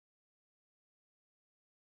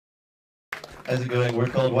How's it going? We're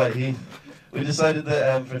called White Heath. We decided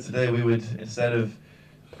that for today we would, instead of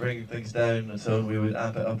bringing things down a tone, we would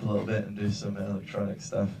amp it up a little bit and do some electronic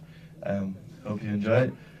stuff. Hope you enjoy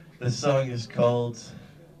it. This song is called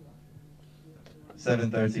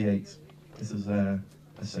 738. This is a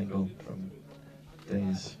single from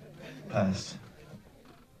days past.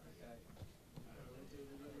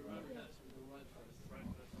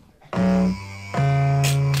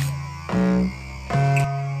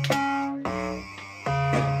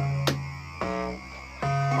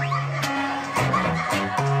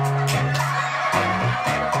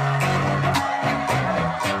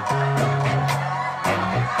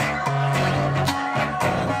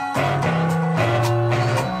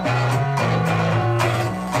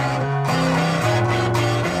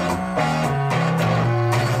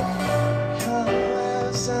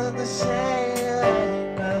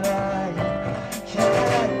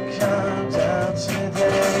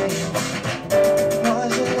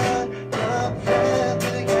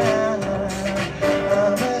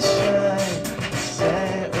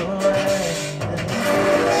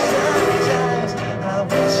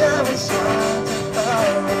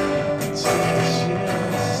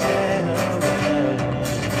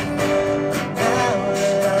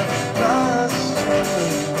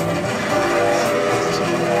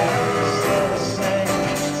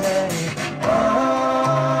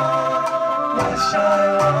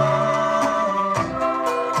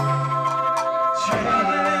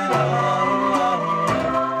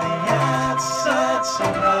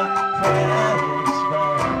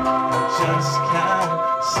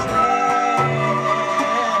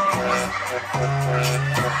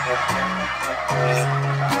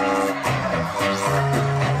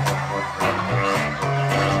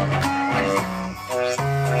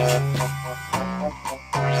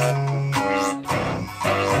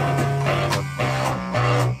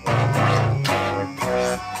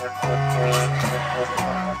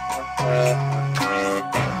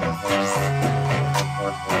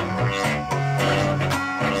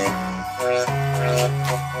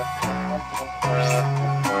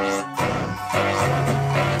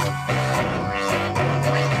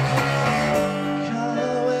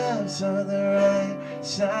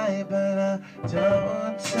 But I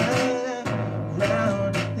don't turn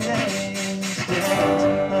around these days.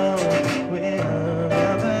 Oh, we'll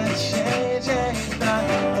never change it. But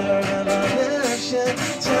the revolution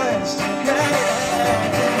turns to gray.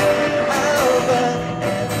 Oh, but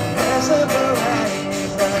there's a variety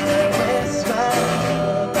that is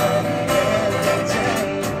found on every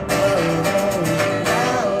day. Oh,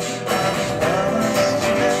 now I was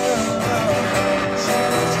true.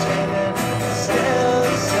 Since changing, still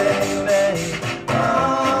say.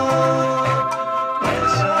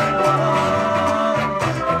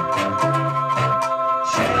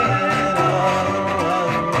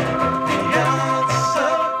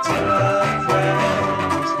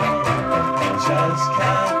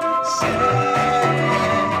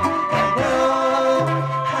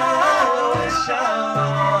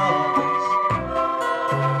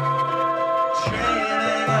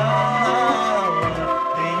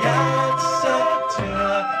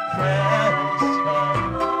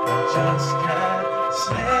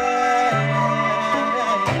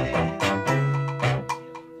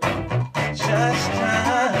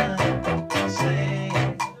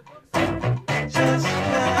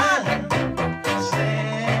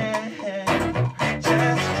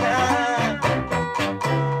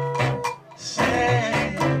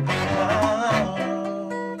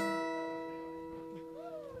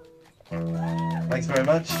 Thanks very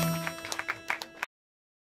much.